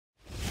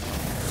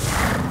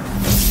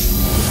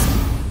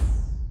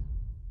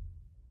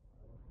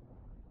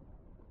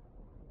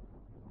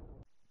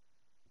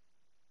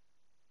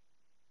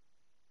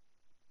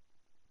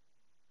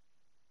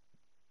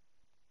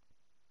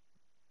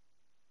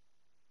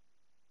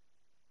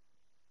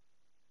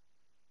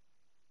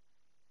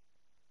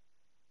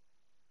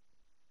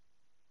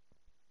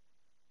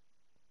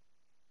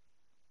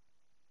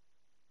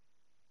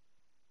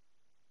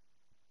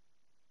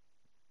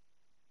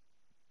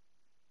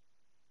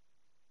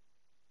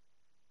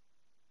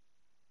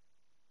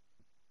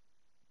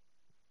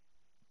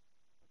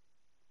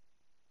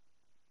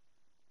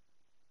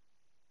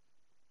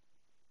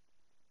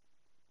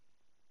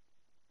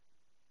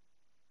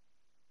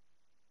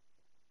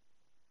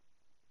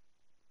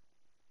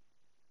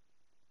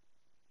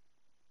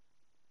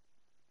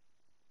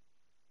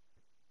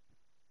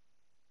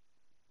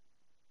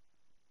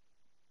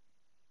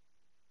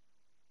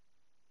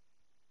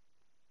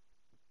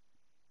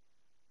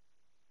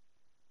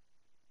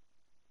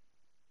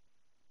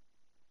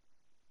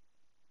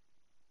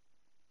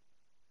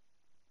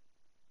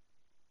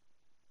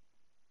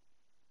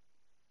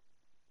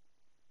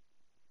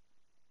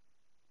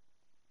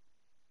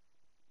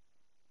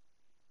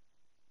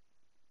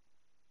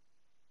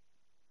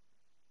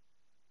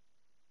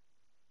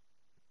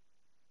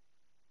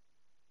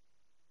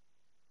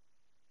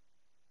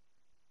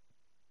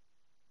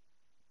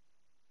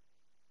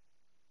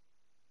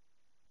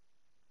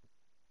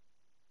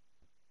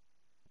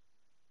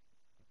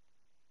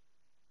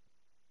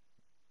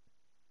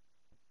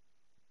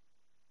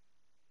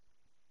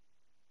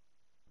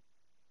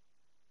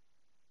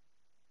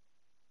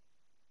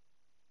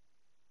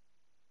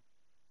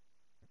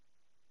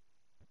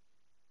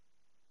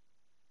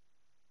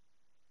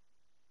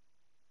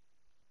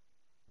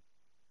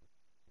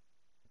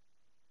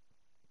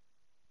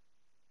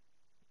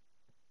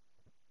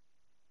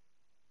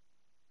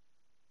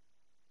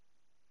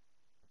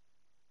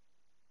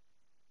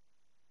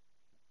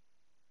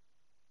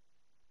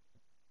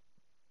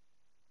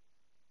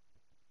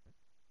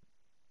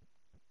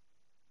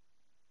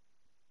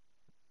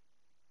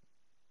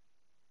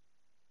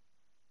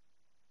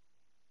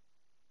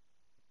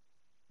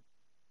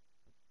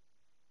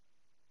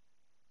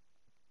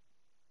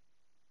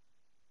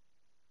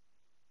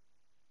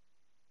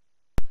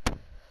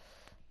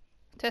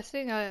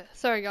Testing?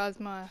 Sorry guys,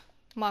 my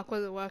mic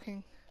wasn't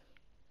working.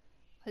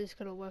 I just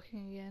got it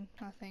working again,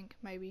 I think,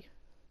 maybe.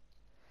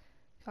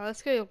 Okay,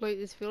 let's go loot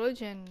this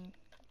village and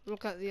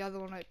look at the other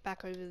one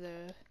back over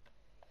there.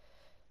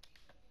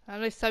 I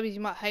know some of you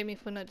might hate me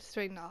for not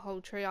destroying that whole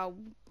tree. I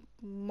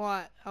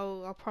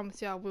promise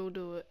you I will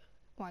do it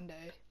one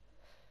day.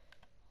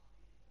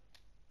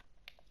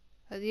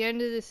 At the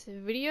end of this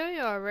video,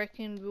 I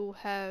reckon we'll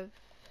have,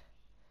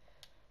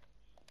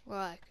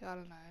 like, I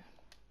don't know.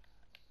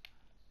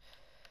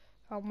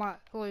 I might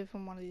live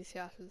in one of these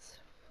houses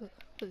for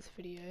this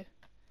video.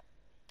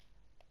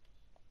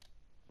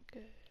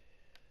 Okay.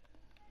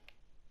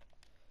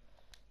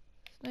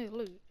 There's no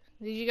loot.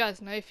 Did you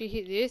guys know if you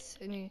hit this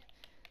and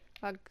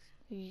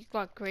you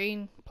like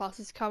green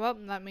pluses come up,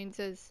 and that means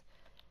there's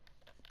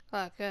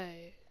like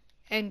a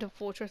end of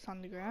fortress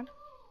underground?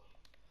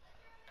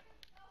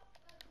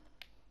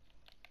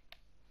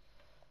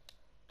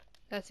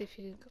 That's if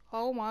you.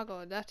 Oh my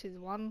god, that is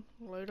one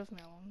load of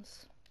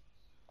melons.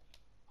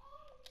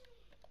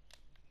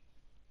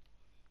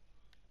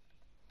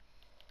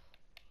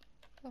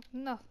 Got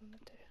nothing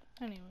to do.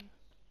 Anyway.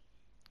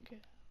 Okay.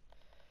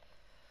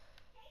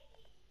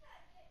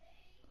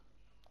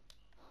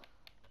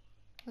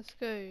 Let's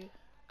go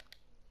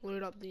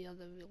load up the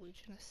other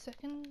village in a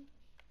second.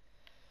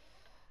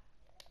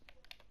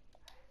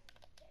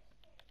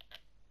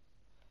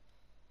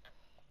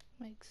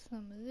 Make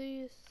some of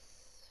this.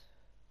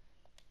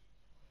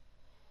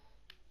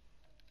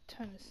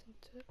 Turn this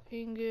into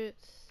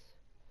ingots.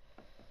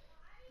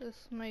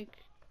 Let's make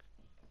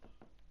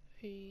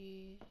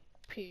a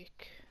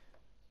pick.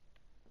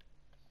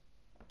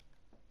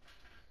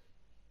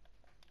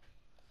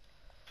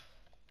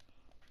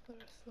 Put the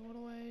rest of the wood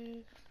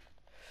away.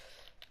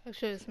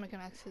 Actually, let's make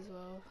an axe as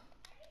well.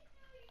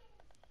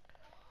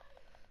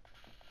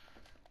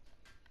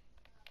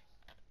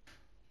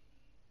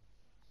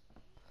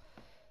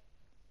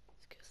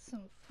 Let's get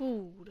some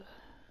food.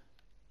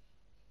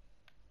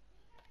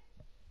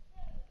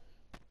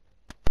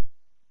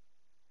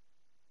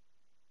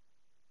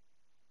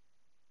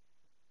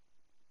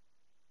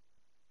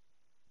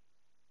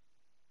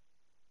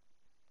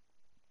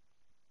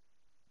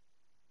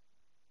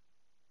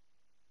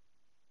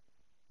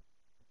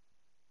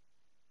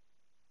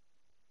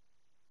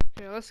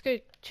 Okay, let's go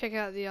check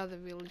out the other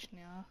village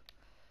now.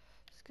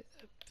 Let's get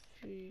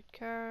a few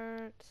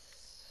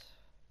carrots.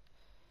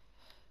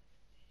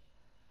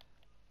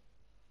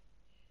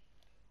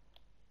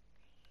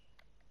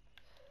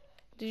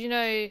 Did you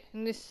know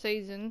in this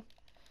season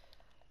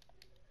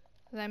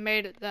they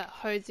made it that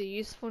hoes are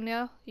useful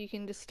now? You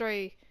can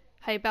destroy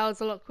hay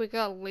bales a lot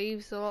quicker,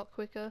 leaves a lot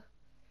quicker.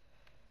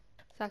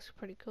 It's actually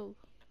pretty cool.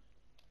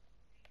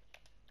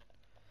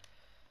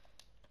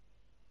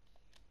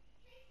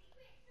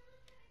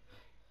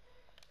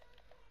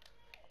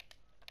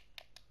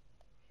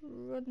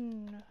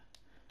 Run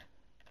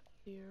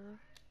here.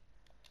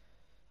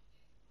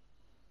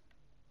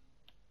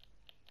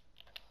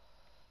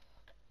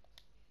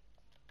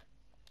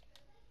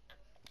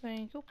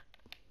 Thank you.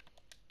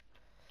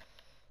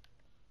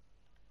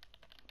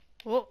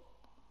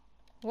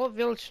 What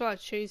village should I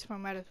choose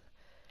from out of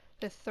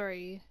the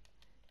three?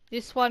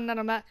 This one that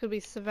I'm at could be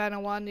Savannah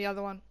 1, the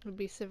other one would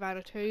be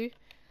Savannah 2.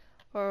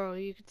 Or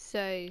you could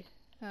say,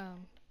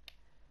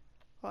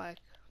 like,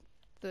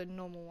 the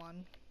normal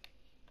one.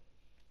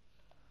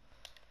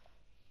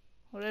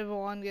 Whatever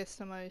one gets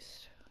the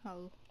most,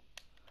 I'll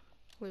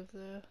live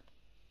there.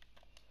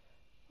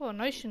 Oh, an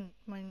ocean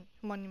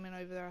monument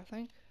over there, I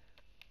think.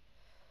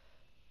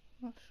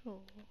 Not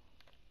sure.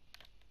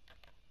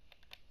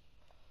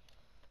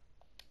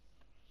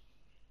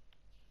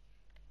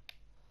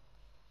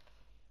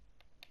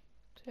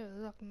 Yeah,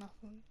 there's like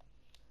nothing.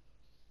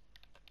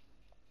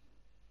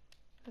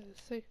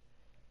 Let's see.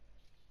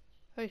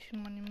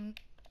 Ocean monument.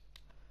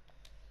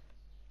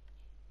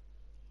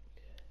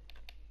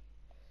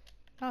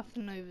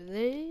 Nothing over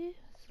there.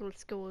 So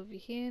let's go over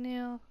here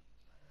now.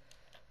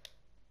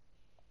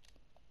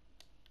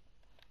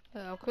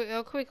 I'll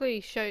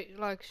quickly show you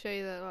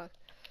that, like,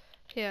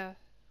 yeah,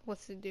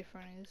 what's the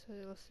difference. So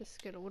let's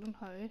just get a wooden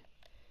hoe.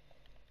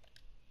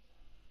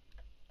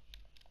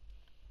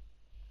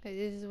 Okay,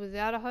 this is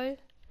without a hoe, and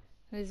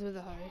this is with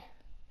a hoe.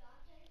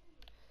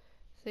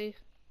 See?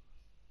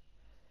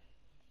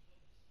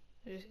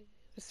 This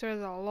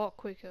throws a lot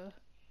quicker.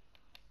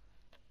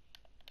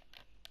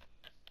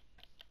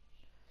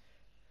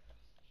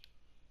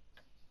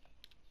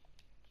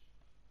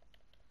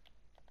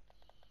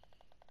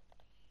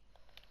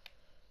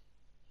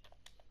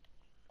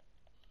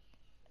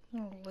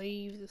 I'll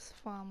leave this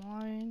farm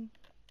alone.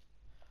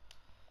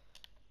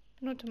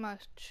 Not too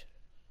much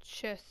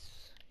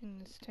chests in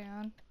this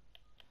town,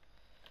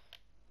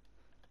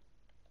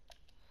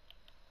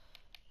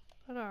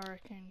 but I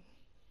reckon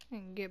I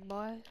can get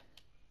by.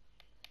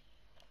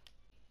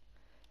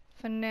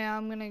 For now,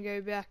 I'm gonna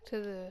go back to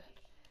the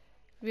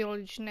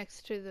village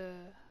next to the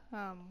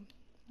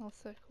what's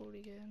that called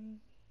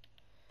again?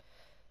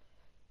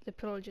 The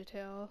pillager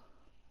tower.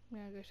 I'm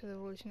gonna go to the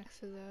village next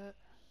to that.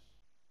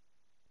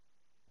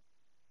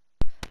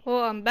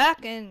 Well, I'm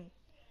back and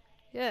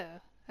yeah,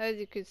 as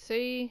you can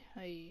see,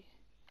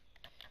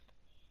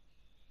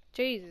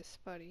 Jesus,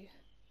 buddy.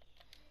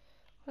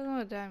 What's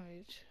my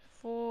damage?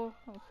 4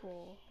 or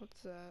 4.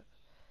 What's that?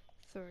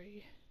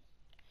 3.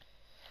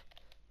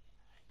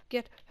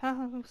 Get.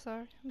 I'm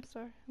sorry. I'm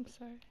sorry. I'm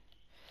sorry.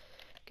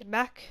 Get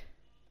back.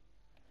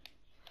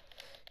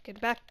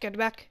 Get back. Get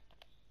back.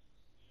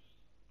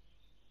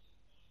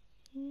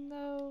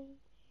 No.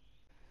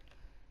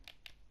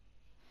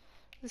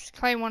 Let's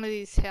claim one of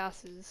these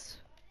houses.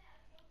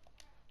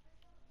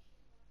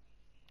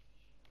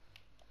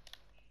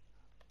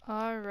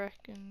 I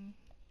reckon.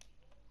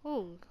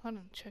 Oh, I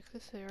didn't check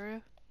this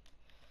area.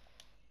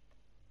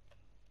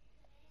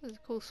 There's a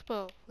cool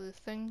spot for this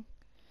thing.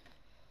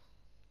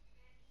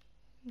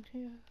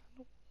 Yeah.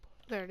 Nope.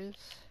 There it is.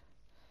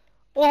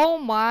 Oh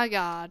my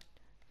god.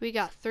 We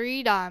got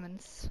 3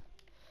 diamonds.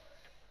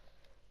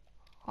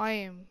 I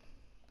am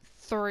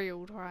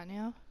thrilled right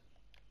now.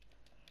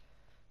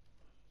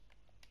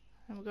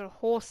 And we got a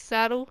horse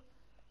saddle.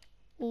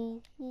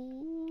 Ooh,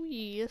 ooh,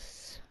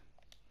 yes.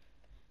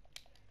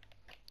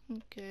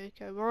 Okay,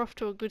 we're off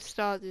to a good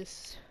start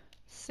this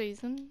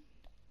season.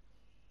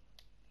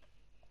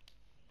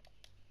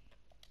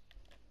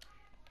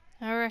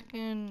 I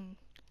reckon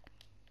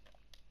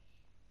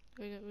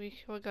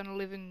we're gonna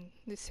live in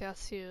this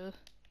house here.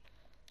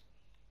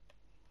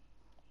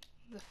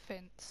 The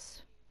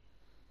fence.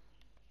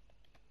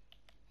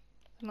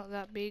 Not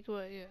that big,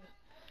 but yeah.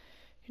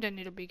 You don't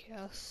need a big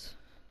house.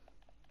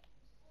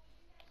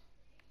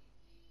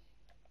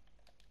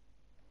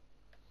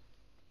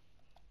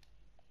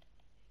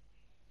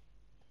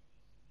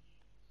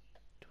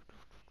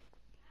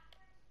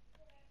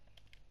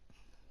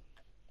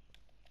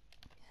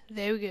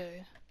 There we go.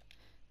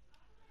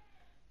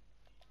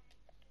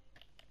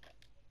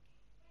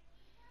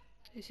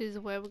 This is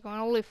where we're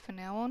gonna live from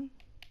now on.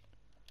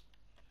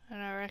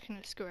 And I reckon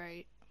it's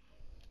great.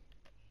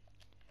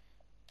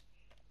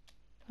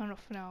 I'm not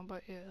for now,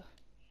 but yeah.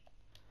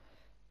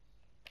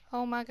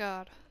 Oh my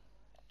god.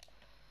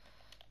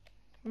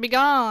 Be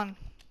gone,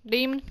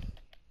 demon.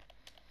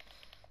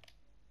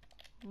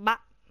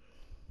 Bop.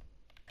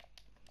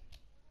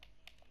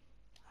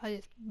 I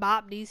just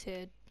bopped his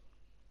head.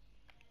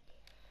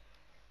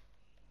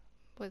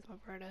 Where's my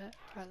bread at?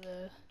 Right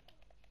there.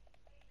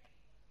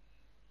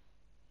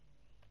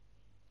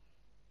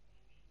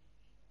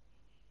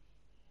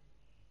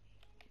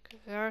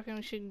 Okay, I reckon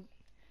we should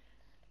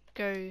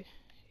go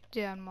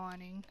down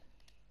mining.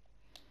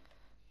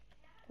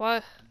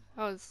 Well,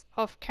 I was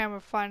off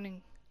camera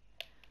finding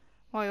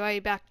my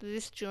way back to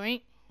this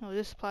joint, or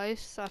this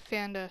place. I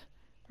found a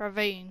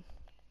ravine.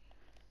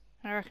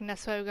 And I reckon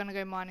that's where we're gonna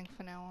go mining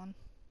from now on.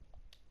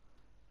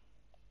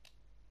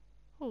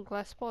 Oh,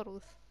 glass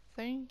bottles.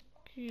 Thank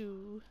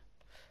you.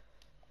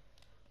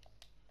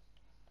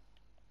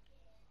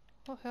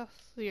 What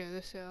house? Yeah,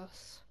 this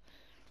house.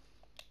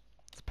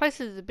 This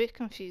place is a bit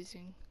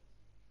confusing.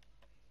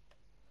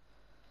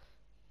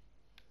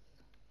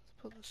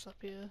 Let's put this up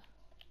here.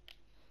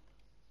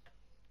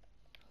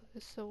 Put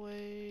this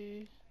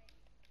away.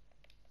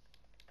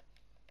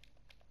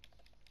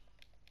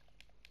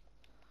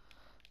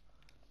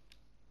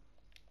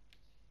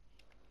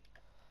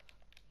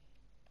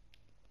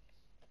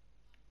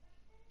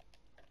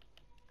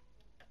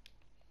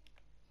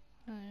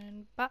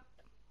 And bop,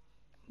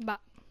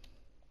 bop.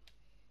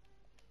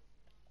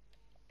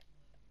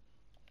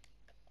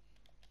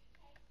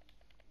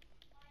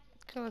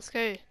 Okay, let's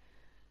go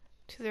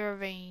to the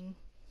ravine.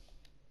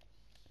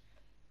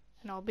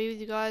 And I'll be with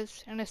you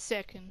guys in a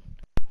second.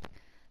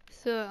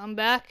 So I'm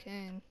back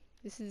and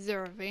this is the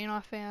ravine I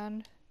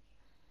found.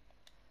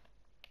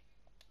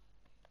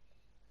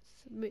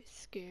 It's a bit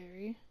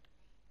scary.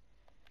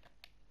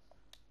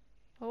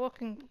 But what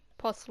can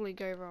possibly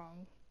go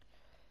wrong?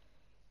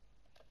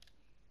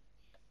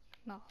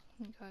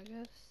 Nothing, I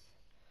guess.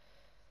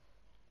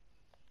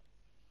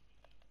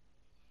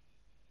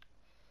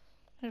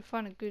 I need to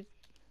find a good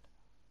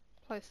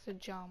place to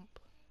jump.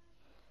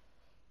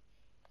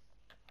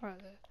 Right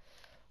there.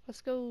 Let's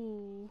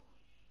go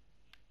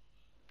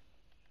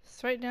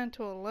straight down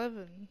to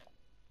 11.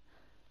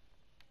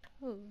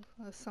 Oh,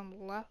 there's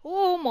some left.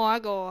 Oh my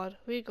god,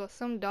 we got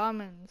some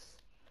diamonds.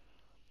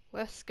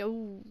 Let's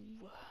go.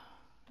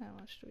 How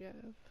much do we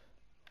have?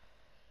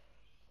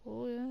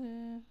 Oh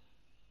yeah.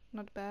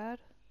 Not bad.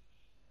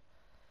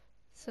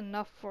 It's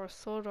enough for a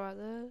sword right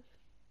there.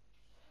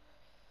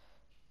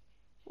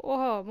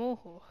 Oh,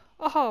 more.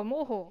 Oh,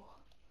 more.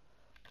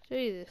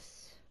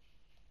 Jesus.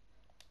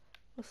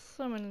 There's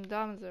so many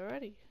diamonds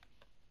already.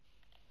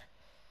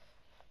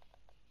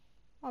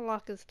 I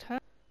like his turn.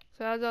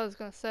 So as I was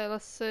gonna say,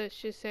 let's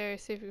search this area,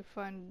 see if we can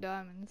find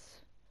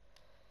diamonds.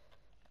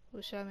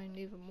 Which I mean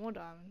even more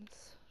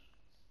diamonds.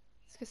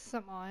 Let's get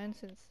some iron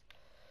since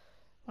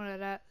we're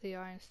not at the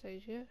iron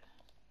stage yet.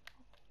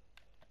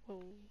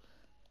 Oh.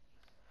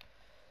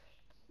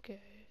 Okay.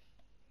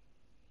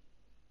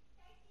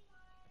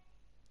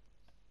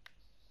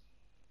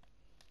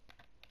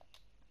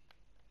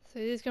 So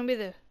this is gonna be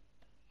the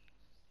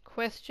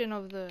question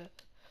of the,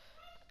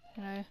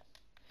 you know,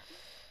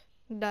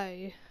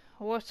 day.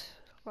 What,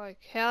 like,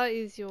 how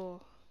is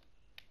your,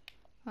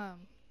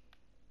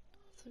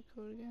 what's it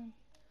called again?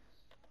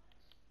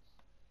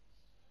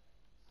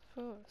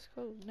 Oh, it's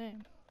called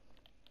name.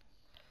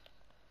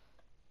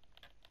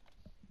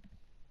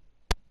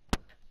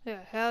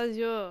 Yeah, how's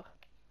your,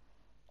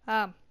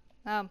 um,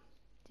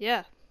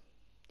 yeah,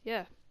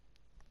 yeah.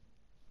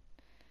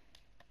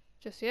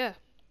 Just, yeah.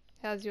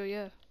 How's your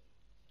year?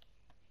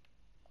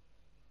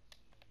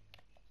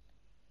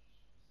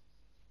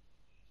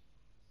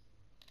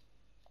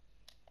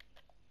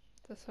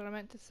 That's what I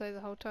meant to say the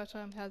whole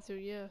time. How's your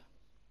year?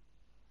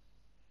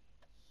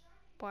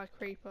 Bye,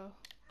 Creeper.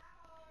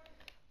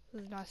 It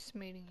was nice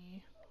meeting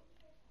you.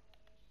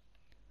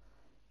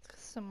 Let's get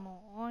some more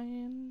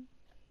iron.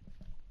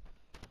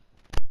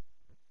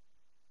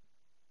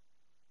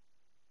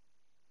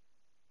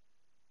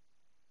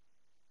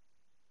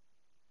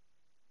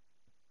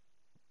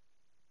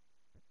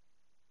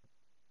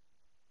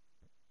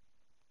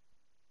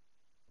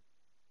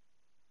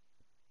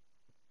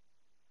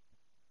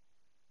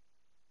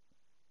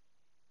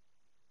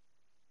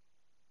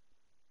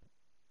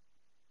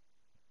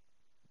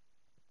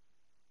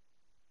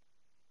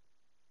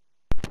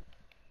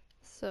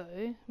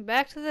 So,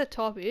 back to the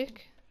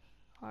topic.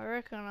 I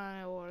reckon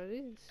I know what it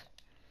is.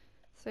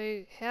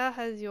 So, how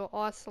has your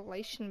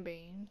isolation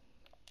been?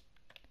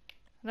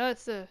 I know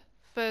it's the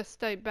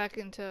first day back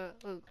into,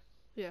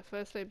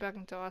 first day back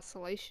into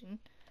isolation.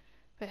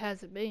 But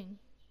how's it been?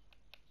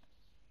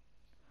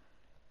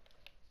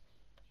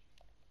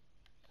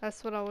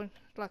 That's what I would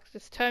like.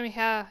 Just tell me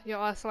how your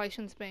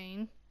isolation's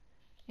been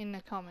in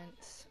the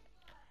comments,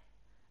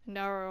 and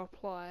I'll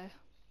reply.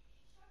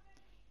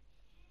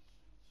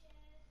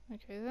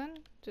 Okay then,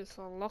 just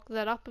lock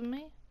that up in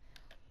me.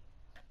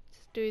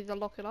 Just do the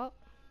lock it up.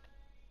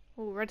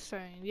 Oh,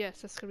 redstone.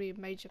 Yes, that's gonna be a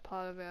major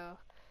part of our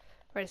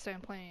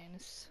redstone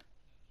plans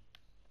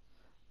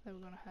that we're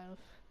gonna have.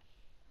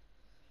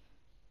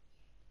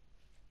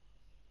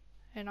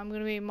 And I'm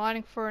gonna be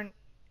mining for an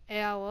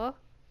hour,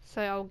 so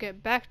I'll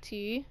get back to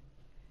you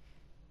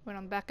when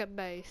I'm back at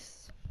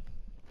base.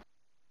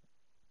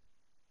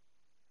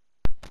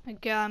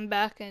 Okay, I'm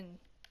back, and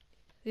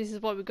this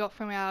is what we got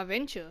from our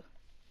adventure.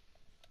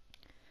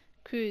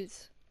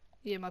 Cause,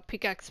 yeah, my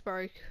pickaxe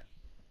broke.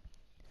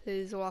 So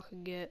this is all I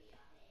can get.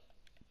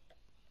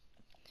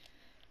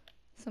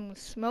 So I'm gonna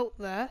smelt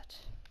that.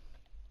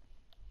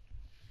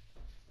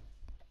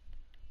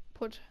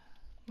 Put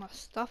my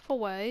stuff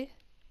away.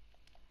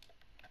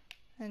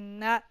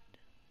 And that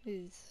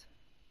is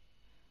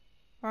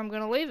where I'm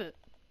gonna leave it.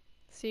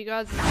 See you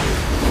guys in the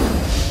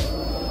next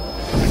video.